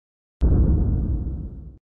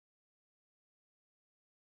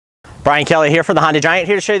Brian Kelly here for the Honda Giant,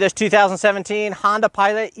 here to show you this 2017 Honda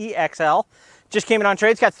Pilot EXL. Just came in on trade.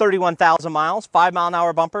 It's got 31,000 miles,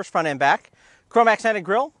 5-mile-an-hour bumpers, front and back, chrome accented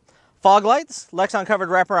grille, fog lights, Lexan covered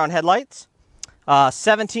wraparound headlights,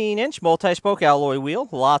 17-inch multi-spoke alloy wheel,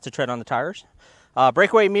 lots of tread on the tires,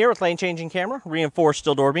 breakaway mirror with lane changing camera, reinforced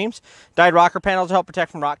steel door beams, dyed rocker panels to help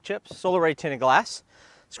protect from rock chips, solar ray tinted glass.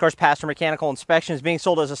 This car's passed for mechanical inspection. Is being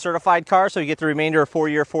sold as a certified car, so you get the remainder of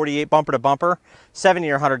 4-year 48 bumper to bumper,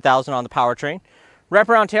 7-year 100,000 on the powertrain.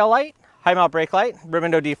 Wraparound tail light, high mount brake light, rear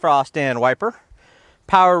window defrost and wiper,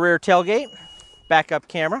 power rear tailgate, backup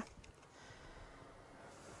camera,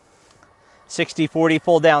 60/40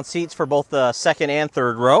 fold down seats for both the second and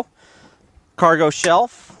third row, cargo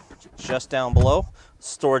shelf just down below,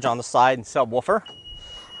 storage on the side and subwoofer.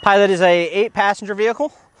 Pilot is a 8-passenger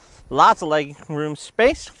vehicle. Lots of leg room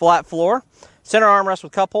space, flat floor, center armrest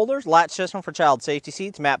with cup holders, latch system for child safety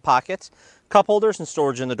seats, mat pockets, cup holders and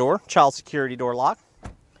storage in the door, child security door lock.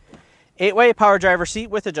 8-way power driver seat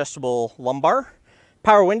with adjustable lumbar,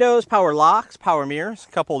 power windows, power locks, power mirrors,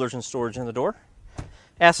 cup holders and storage in the door.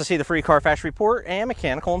 Ask to see the free CARFAX report and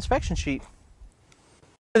mechanical inspection sheet.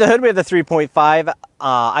 Under the hood we have the 3.5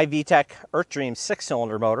 iVTEC Earth Dream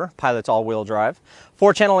 6-cylinder motor, Pilot's all-wheel drive,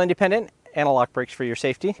 4-channel independent, analog brakes for your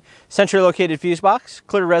safety, centrally located fuse box,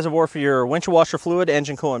 clear reservoir for your windshield washer fluid,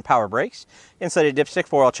 engine coolant, power brakes, insulated dipstick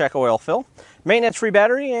for oil check, oil fill, maintenance-free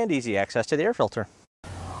battery, and easy access to the air filter.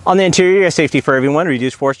 On the interior, you have safety for everyone,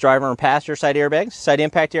 reduced force driver and passenger side airbags, side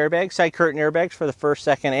impact airbags, side curtain airbags for the first,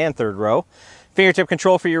 second, and third row, fingertip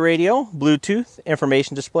control for your radio, Bluetooth,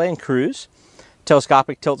 information display, and cruise,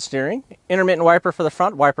 telescopic tilt steering, intermittent wiper for the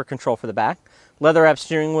front, wiper control for the back, leather-wrapped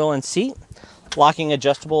steering wheel and seat, locking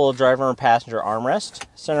adjustable driver and passenger armrest,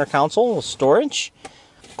 center console with storage,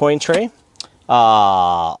 coin tray,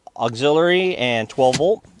 auxiliary and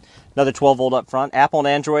 12-volt, another 12-volt up front, Apple and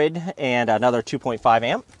Android, and another 2.5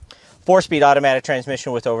 amp, 4-speed automatic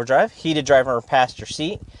transmission with overdrive, heated driver and passenger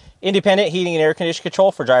seat, independent heating and air conditioning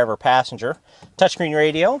control for driver or passenger, touchscreen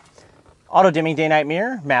radio, auto-dimming day-night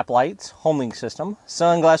mirror, map lights, home link system,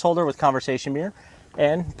 sunglass holder with conversation mirror,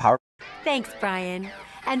 and power. Thanks, Brian.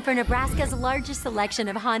 And for Nebraska's largest selection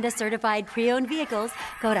of Honda certified pre-owned vehicles,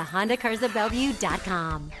 go to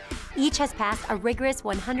HondaCarsOfBellevue.com. Each has passed a rigorous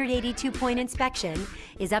 182-point inspection,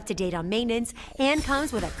 is up to date on maintenance, and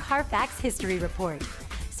comes with a CARFAX history report.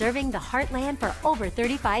 Serving the heartland for over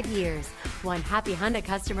 35 years, one happy Honda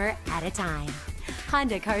customer at a time.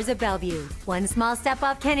 Honda Cars of Bellevue, one small step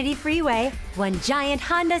off Kennedy Freeway, one giant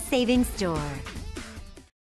Honda savings store.